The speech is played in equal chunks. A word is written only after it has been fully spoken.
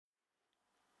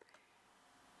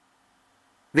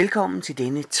Velkommen til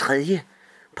denne tredje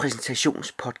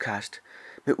præsentationspodcast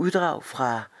med uddrag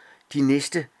fra de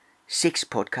næste 6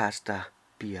 podcasts, der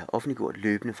bliver offentliggjort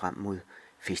løbende frem mod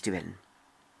festivalen.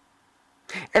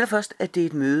 Allerførst er det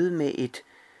et møde med et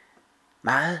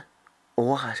meget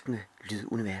overraskende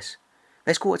lydunivers.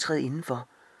 Værsgo at træde indenfor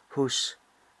hos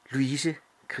Louise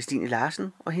Christine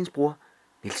Larsen og hendes bror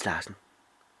Niels Larsen.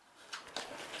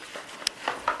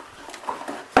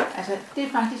 Altså, det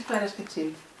er faktisk, hvad der skal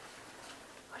til.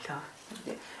 Hold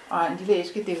da. Og en lille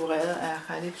æske dekoreret af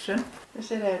Khaleds søn. Der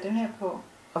sætter jeg den her på.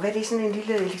 Og hvad er det, sådan en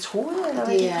lille elektrode? Eller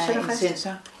Det er en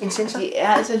sensor. En sensor? De er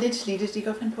altså lidt slidte, så de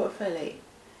kan finde på at falde af.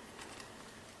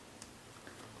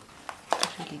 Så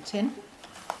skal jeg lige tænde.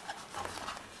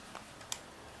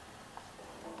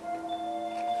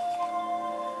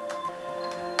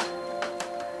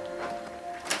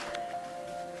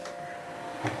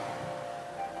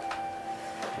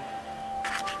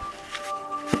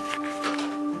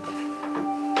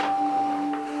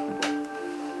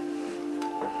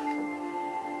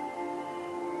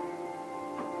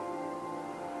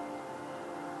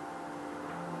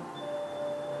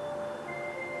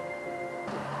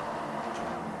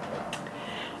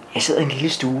 Jeg sidder i en lille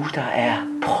stue, der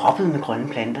er proppet med grønne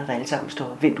planter, der alle sammen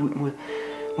står vendt ud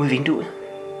mod vinduet.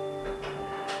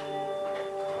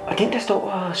 Og den, der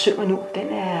står og synger nu, den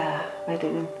er... Hvad er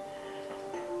den?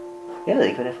 Jeg ved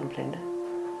ikke, hvad det er for en plante.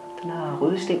 Den har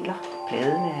røde stængler.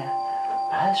 Bladene er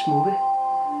meget smukke.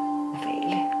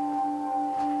 Ovale.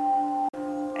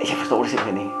 Jeg forstår det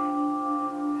simpelthen ikke.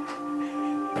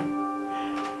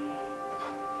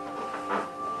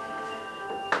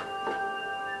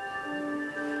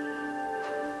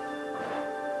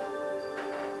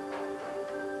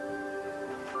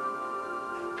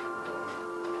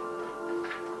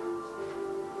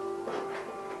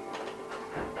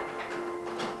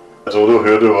 Jeg troede, du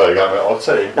hørte, du var i gang med at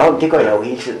optage. Nå, det gør jeg jo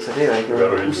hele tiden, så det er jo ikke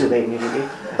noget usædvanligt, ikke? Det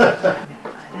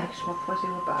er ikke smukt. Prøv at se,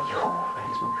 hvor bare Jo, hvad er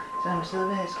det smukt. Så når man sidder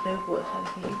ved at skrivebordet, så er det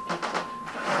helt gigt.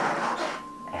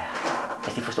 Ja,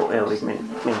 altså det forstår jeg jo ikke, men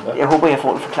jeg håber, jeg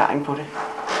får en forklaring på det.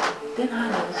 Den har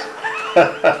noget.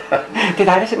 Det er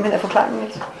dig, der simpelthen er forklaringen,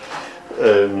 Niels.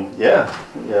 Ja,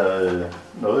 jeg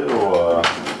nåede jo,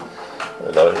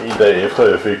 eller en dag efter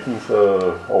jeg fik den, så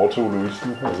overtog Louise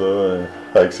den, og så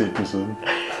har jeg ikke set den siden.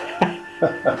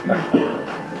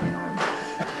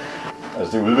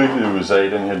 Altså det er udviklet i USA,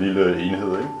 den her lille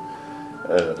enhed, ikke?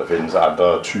 Der findes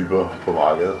andre typer på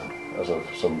markedet, altså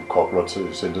som kobler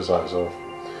til synthesizer. Jeg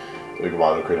ved ikke, hvor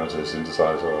meget du kender til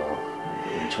synthesizer og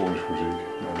elektronisk musik.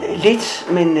 Lidt,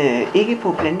 men ikke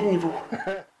på planteniveau.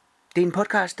 Det er en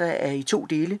podcast, der er i 2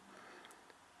 dele.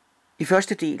 I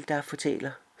første del, der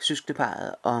fortæller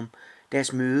søskendeparret om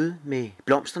deres møde med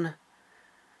blomsterne.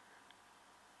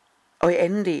 Og i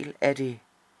anden del er det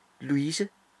Louise,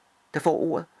 der får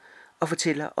ordet og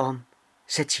fortæller om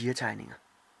satiretegninger.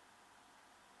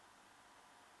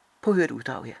 Prøv at høre et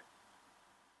uddrag her.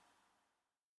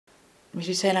 Hvis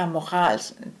vi taler om moral,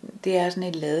 det er sådan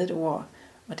et ladet ord,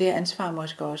 og det er ansvar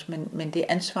måske også, men det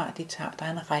ansvar, de tager, der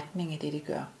er en retning i det, de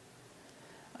gør.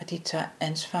 Og de tager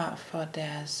ansvar for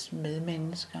deres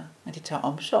medmennesker, og de tager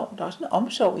omsorg. Der er også en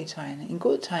omsorg i tegning. En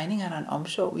god tegning er der en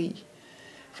omsorg i,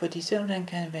 fordi selvom den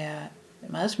kan være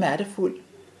meget smertefuld,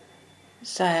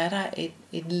 så er der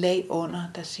et lag under,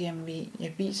 der siger, at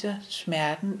jeg viser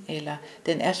smerten, eller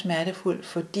den er smertefuld,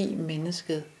 fordi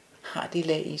mennesket har det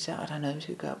lag i sig, og der er noget, vi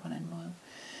skal gøre på en anden måde.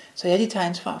 Så de tager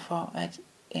ansvar for at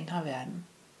ændre verden.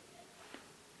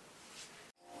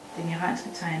 Den iranske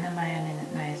tegner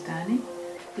Najastani,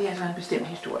 det er altså en bestemt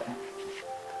historie.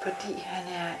 Fordi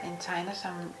han er en tegner,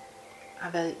 som har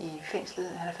været i fængslet.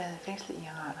 Han har været i fængslet i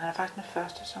Iran. Han er faktisk den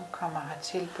første, som kommer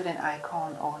hertil på den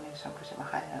Icon-ordning, som for eksempel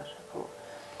Heine også er på.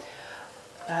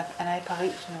 Han er i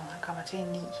Paris nu. Han kommer til i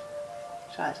 9.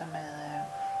 Så altså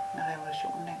med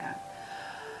revolutionen dengang.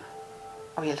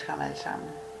 Og vi elsker ham alle sammen.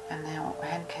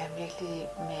 Han kan virkelig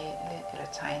male eller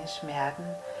tegne smerten,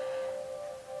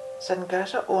 så den gør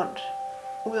så ondt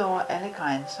ud over alle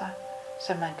grænser,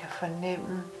 så man kan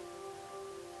fornemme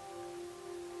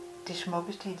det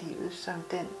smukkeste i livet, som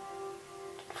den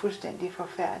fuldstændig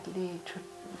forfærdelige,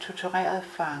 torturerede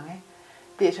fange,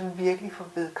 det som virkelig for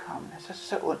vedkommende,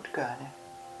 så ondt gør det.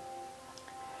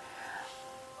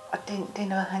 Og det er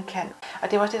noget, han kan.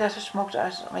 Og det er også det, der er så smukt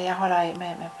også, hvad jeg holder af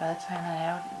med bladtegnere,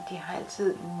 er jo, de har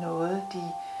altid noget,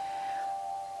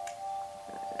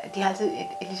 de har altid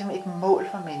ligesom et mål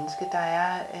for mennesket. Der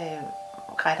er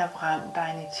ret og vrang, der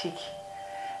er en etik.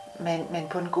 Men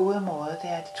på en god måde, det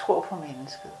er, at de tror på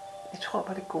mennesket. De tror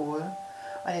på det gode,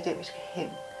 og det er der, vi skal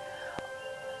hen.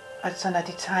 Og så når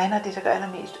de tegner det, der gør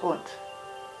allermest ondt,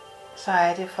 så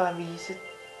er det for at vise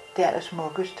det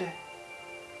allersmukkeste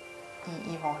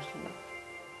i vores liv.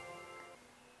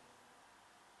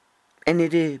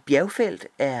 Annette Bjergfeldt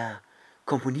er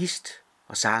komponist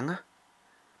og sanger.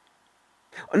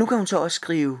 Og nu kan hun så også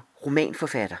skrive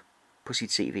romanforfatter på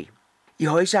sit CV. I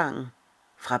højsangen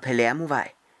fra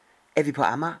Palermovej er vi på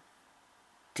Amager.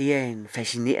 Det er en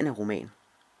fascinerende roman.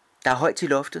 Der er højt til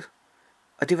loftet,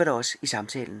 og det var der også i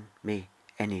samtalen med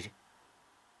Annette.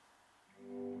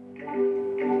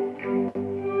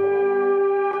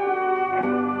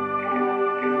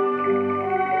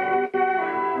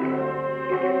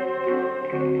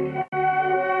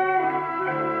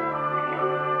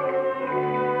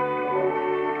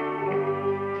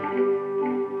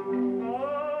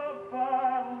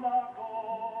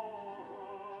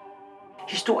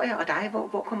 Historie og dig,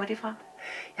 hvor kommer det fra?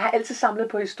 Jeg har altid samlet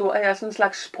på historier. Jeg er sådan en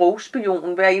slags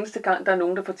sprogspion. Hver eneste gang, der er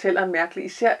nogen, der fortæller en mærkelig,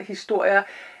 især historier,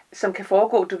 som kan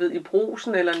foregå, du ved, i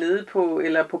Brugsen eller nede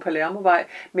på Palermovej,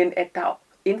 men at der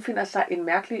indfinder sig en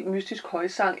mærkelig, mystisk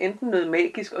højsang, enten noget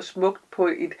magisk og smukt på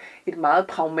et meget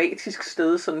pragmatisk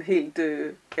sted, sådan helt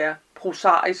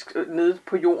prosaisk nede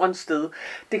på jordens sted.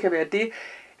 Det kan være det.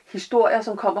 Historier,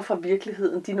 som kommer fra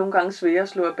virkeligheden, de er nogle gange svære at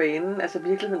slå af banen. Altså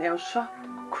virkeligheden er jo så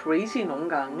crazy nogle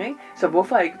gange, ikke? Så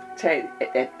hvorfor ikke tage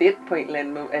af det på en eller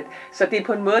anden måde? Så det er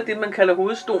på en måde det, man kalder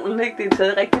hovedstolen, ikke? Det er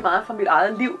taget rigtig meget fra mit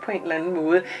eget liv på en eller anden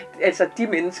måde. Altså de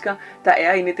mennesker, der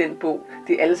er inde i den bog,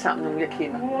 det er alle sammen nogen, jeg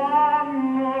kender.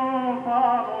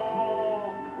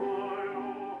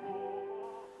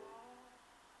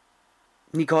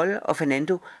 Nicole og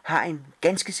Fernando har en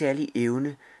ganske særlig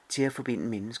evne til at forbinde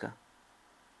mennesker.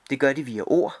 Det gør de via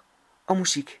ord og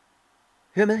musik.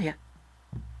 Hør med her.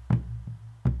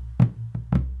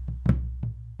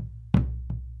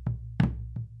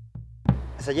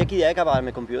 Altså, jeg gider ikke arbejde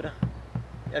med computer.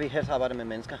 Jeg vil helst arbejde med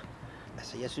mennesker.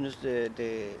 Altså, jeg synes,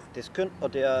 det er skønt,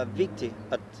 og det er vigtigt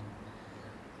at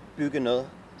bygge noget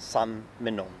sammen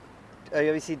med nogen. Og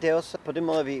jeg vil sige, det er også på den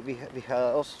måde, vi har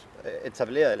også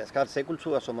etableret, eller skabt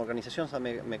C-kultur som organisation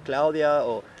sammen med Claudia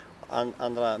og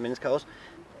andre mennesker også.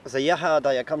 Altså, da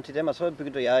jeg kom til dem, så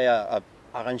begyndte jeg at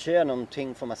arrangere nogle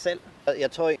ting for mig selv.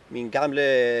 Jeg tog min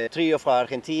gamle trio fra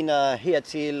Argentina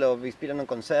hertil, og vi spiller nogle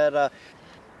koncerter.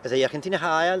 Altså i Argentina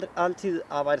har jeg altid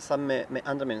arbejdet sammen med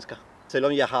andre mennesker.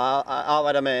 Selvom jeg har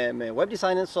arbejdet med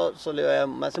webdesignet, så laver jeg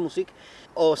en masse musik.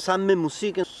 Og sammen med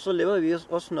musikken, så laver vi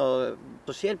også nogle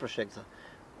sociale projekter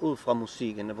ud fra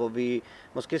musikken, hvor vi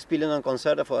måske spiller nogle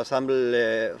koncerter for at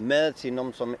samle mad til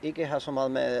nogen, som ikke har så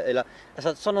meget mad. Eller,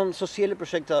 altså sådan nogle sociale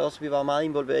projekter også, vi var meget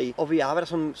involveret i. Og vi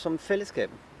arbejder som fællesskab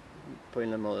på en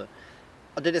eller anden måde.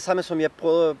 Og det er det samme, som jeg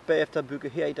prøver bagefter at bygge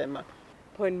her i Danmark.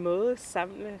 På en måde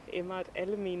samle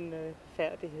alle mine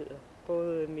færdigheder.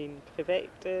 Både mine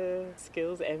private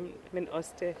skills, men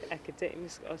også det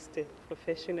akademiske, også det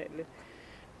professionelle.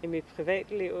 I mit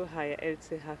privatliv har jeg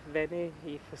altid haft venner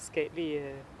i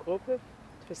forskellige grupper,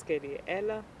 forskellige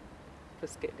alder,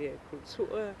 forskellige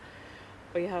kulturer.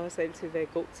 Og jeg har også altid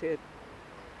været god til at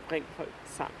bringe folk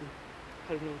sammen.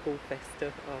 Holde nogle gode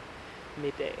fester og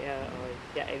middage, og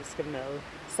jeg elsker mad.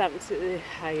 Samtidig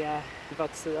har jeg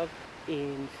vokset op i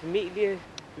en familie,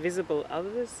 Visible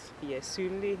Others. De er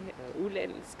synlige og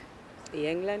udenlandsk i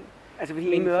England. Altså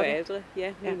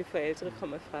mine forældre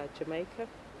kommer fra Jamaica,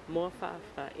 morfar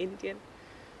fra Indien,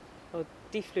 og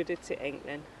de flyttede til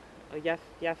England, og jeg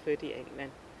er født i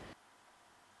England.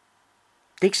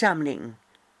 Digtsamlingen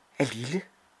er lille,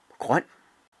 grøn,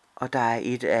 og der er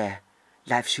et af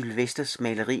Leif Sylvesters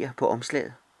malerier på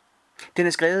omslaget. Den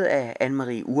er skrevet af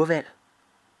Anne-Marie Urvald.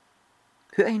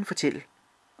 Hør hende fortælle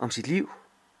om sit liv,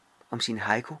 om sin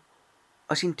haiku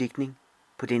og sin digtning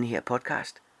på denne her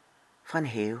podcast fra en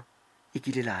have i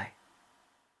Gilleleje.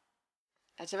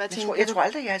 Altså, Jeg tror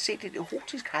aldrig, jeg har set et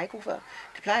erotisk haiku før.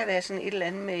 Det plejer at være sådan et eller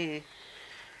andet med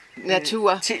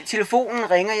natur.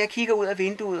 Telefonen ringer, jeg kigger ud af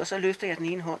vinduet, og så løfter jeg den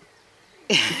ene hånd.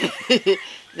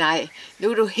 Nej,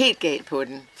 nu er du helt galt på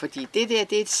den, fordi det er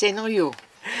et scenario.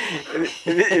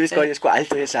 Jeg vidste godt, jeg skulle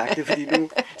aldrig have sagt det, fordi nu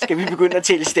skal vi begynde at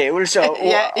tælle stavelser og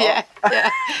ord.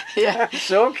 Ja.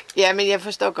 Suk. Ja, men jeg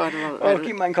forstår godt, hvad du...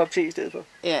 Giv mig en kop te i stedet for.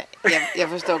 Ja, jeg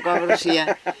forstår godt, hvad du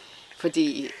siger.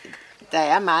 Fordi der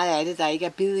er meget af det, der ikke er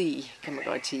bid i, kan man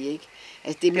godt sige, ikke?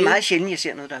 Altså, det er meget sjældent, jeg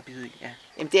ser noget, der er bid i, ja.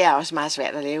 Jamen, det er også meget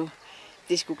svært at lave.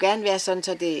 Det skulle gerne være sådan,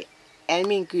 så det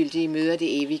almengyldige møder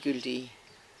det eviggyldige.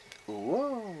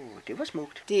 Det var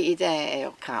smukt. Det er et af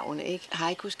kravene, ikke?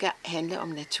 Haiku skal handle om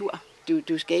natur.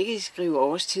 Du skal ikke skrive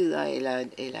årstider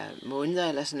eller måneder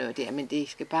eller sådan noget der, men det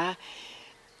skal bare...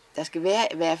 Der skal være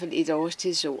i hvert fald et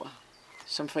årstidsord,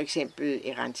 som for eksempel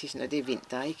erantis, når det er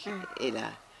vinter, ikke?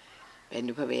 Eller hvad det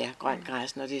nu kan være, grønt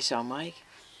græs, når det er sommer, ikke?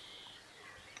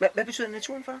 Hvad betyder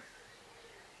naturen for dig?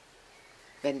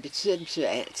 Hvad den betyder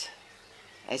alt.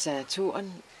 Altså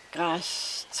naturen,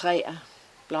 græs, træer,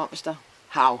 blomster,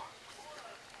 hav.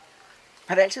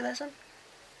 Har det altid været sådan?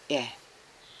 Ja.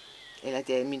 Eller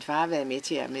det, min far har været med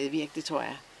til at medvirke, det tror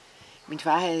jeg. Min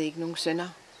far havde ikke nogen sønner.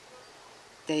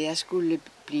 Da jeg skulle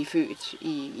blive født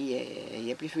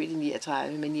jeg blev født i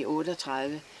 39, men i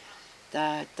 38,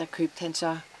 der købte han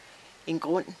så en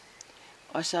grund,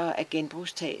 og så af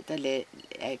genbrugstræ,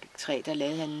 der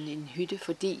lavede han en hytte,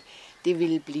 fordi det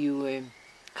ville blive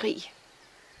krig.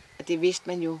 Og det vidste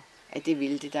man jo, at det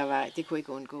ville det. Det kunne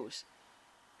ikke undgås.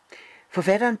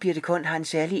 Forfatteren Birthe Kond har en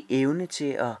særlig evne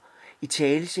til at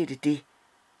italesætte det,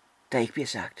 der ikke bliver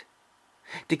sagt.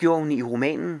 Det gjorde hun i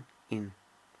romanen En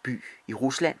by i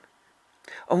Rusland.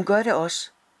 Og hun gør det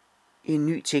også i en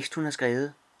ny tekst, hun har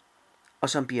skrevet, og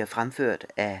som bliver fremført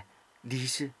af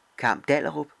Lise Kamp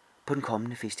Dallerup på den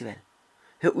kommende festival.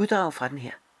 Hør uddrag fra den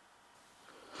her.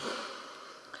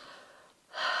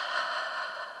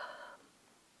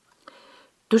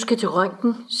 Du skal til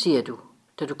røntgen, siger du,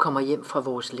 da du kommer hjem fra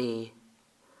vores læge.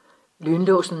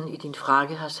 Lynlåsen i din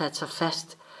frakke har sat sig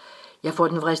fast. Jeg får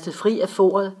den vristet fri af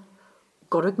foret.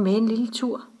 Går du ikke med en lille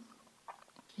tur?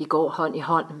 Vi går hånd i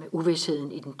hånd med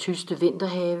uvidsheden i den tyste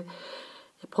vinterhave.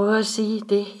 Jeg prøver at sige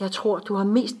det, jeg tror, du har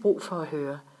mest brug for at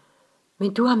høre.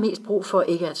 Men du har mest brug for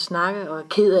ikke at snakke og er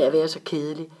ked af at være så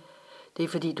kedelig. Det er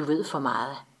fordi, du ved for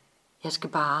meget. Jeg skal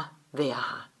bare være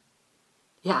her.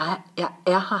 Jeg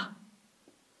er her.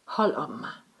 Hold om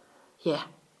mig. Ja.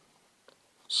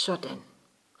 Sådan.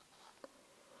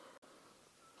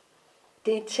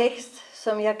 Det er en tekst,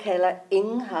 som jeg kalder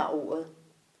Ingen har ordet.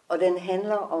 Og den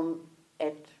handler om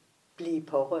at blive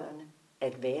pårørende.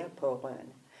 At være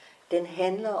pårørende. Den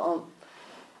handler om,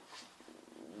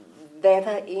 hvad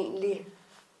der egentlig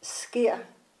sker,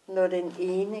 når den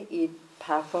ene i et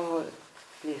parforhold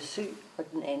bliver syg,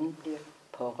 og den anden bliver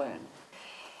pårørende.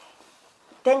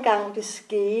 Dengang det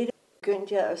skete,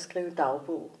 begyndte jeg at skrive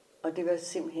dagbog, og det var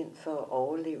simpelthen for at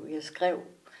overleve. Jeg skrev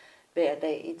hver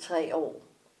dag i 3 år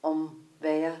om,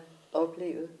 hvad jeg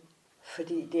oplevede,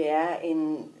 fordi det er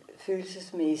en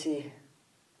følelsesmæssig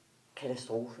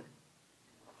katastrofe,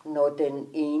 når den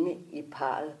ene i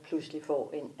parret pludselig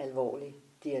får en alvorlig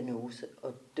diagnose,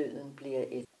 og døden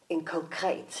bliver en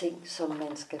konkret ting, som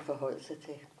man skal forholde sig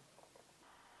til.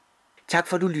 Tak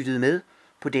for, at du lyttede med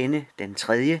på denne, den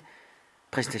 3.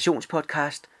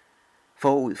 præsentationspodcast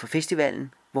forud for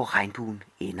festivalen, hvor regnbuen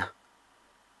ender.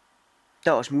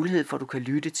 Der er også mulighed for, at du kan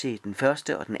lytte til den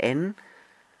første og den anden,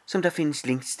 som der findes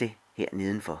links til her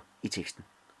nedenfor i teksten.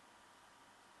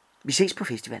 Vi ses på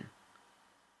festivalen.